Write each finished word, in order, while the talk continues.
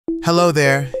Hello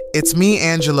there, it's me,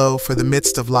 Angelo, for the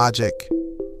Midst of Logic.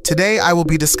 Today I will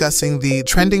be discussing the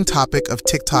trending topic of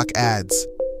TikTok ads.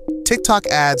 TikTok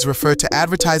ads refer to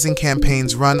advertising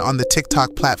campaigns run on the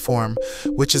TikTok platform,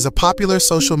 which is a popular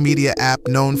social media app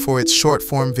known for its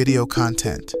short-form video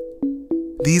content.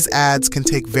 These ads can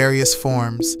take various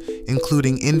forms,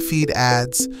 including in-feed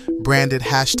ads, branded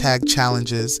hashtag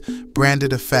challenges,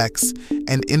 branded effects,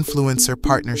 and influencer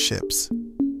partnerships.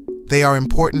 They are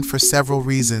important for several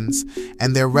reasons,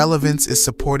 and their relevance is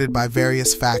supported by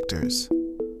various factors.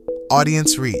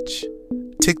 Audience reach.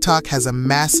 TikTok has a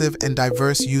massive and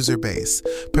diverse user base,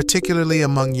 particularly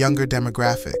among younger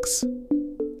demographics.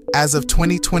 As of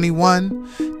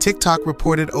 2021, TikTok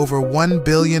reported over 1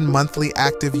 billion monthly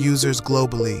active users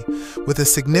globally, with a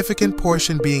significant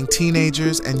portion being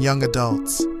teenagers and young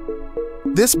adults.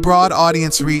 This broad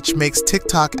audience reach makes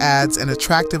TikTok ads an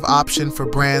attractive option for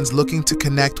brands looking to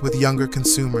connect with younger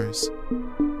consumers.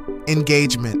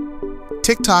 Engagement.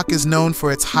 TikTok is known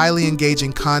for its highly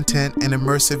engaging content and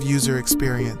immersive user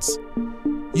experience.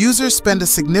 Users spend a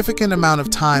significant amount of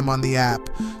time on the app,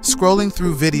 scrolling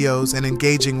through videos and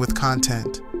engaging with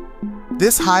content.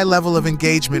 This high level of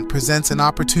engagement presents an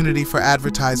opportunity for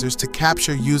advertisers to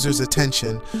capture users'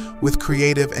 attention with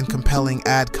creative and compelling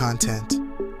ad content.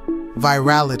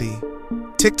 Virality.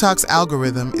 TikTok's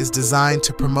algorithm is designed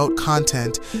to promote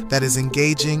content that is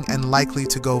engaging and likely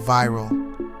to go viral.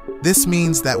 This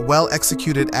means that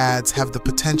well-executed ads have the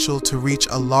potential to reach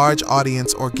a large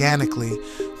audience organically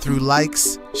through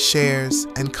likes, shares,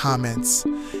 and comments,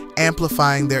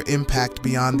 amplifying their impact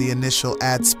beyond the initial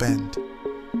ad spend.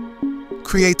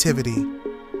 Creativity.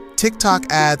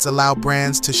 TikTok ads allow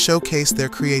brands to showcase their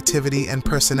creativity and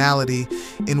personality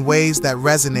in ways that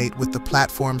resonate with the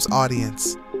platform's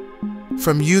audience.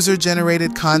 From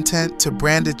user-generated content to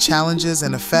branded challenges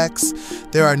and effects,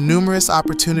 there are numerous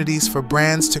opportunities for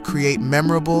brands to create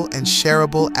memorable and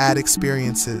shareable ad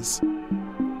experiences.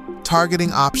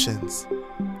 Targeting options.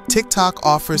 TikTok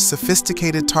offers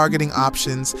sophisticated targeting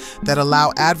options that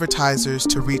allow advertisers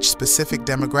to reach specific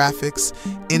demographics,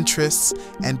 interests,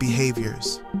 and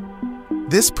behaviors.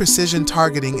 This precision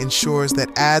targeting ensures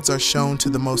that ads are shown to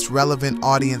the most relevant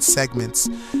audience segments,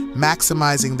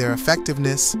 maximizing their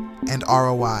effectiveness and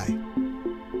ROI.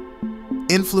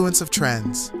 Influence of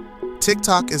trends.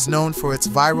 TikTok is known for its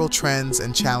viral trends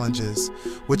and challenges,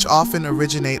 which often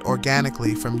originate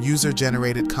organically from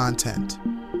user-generated content.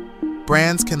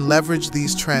 Brands can leverage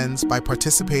these trends by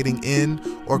participating in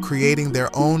or creating their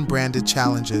own branded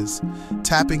challenges,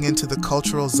 tapping into the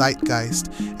cultural zeitgeist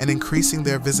and increasing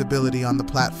their visibility on the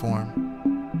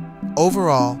platform.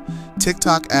 Overall,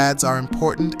 TikTok ads are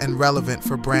important and relevant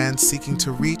for brands seeking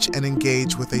to reach and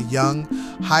engage with a young,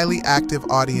 highly active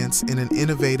audience in an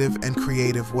innovative and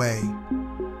creative way.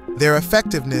 Their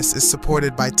effectiveness is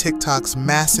supported by TikTok's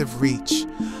massive reach,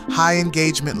 high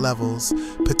engagement levels,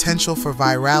 potential for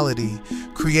virality,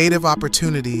 creative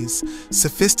opportunities,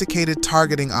 sophisticated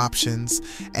targeting options,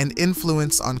 and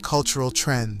influence on cultural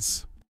trends.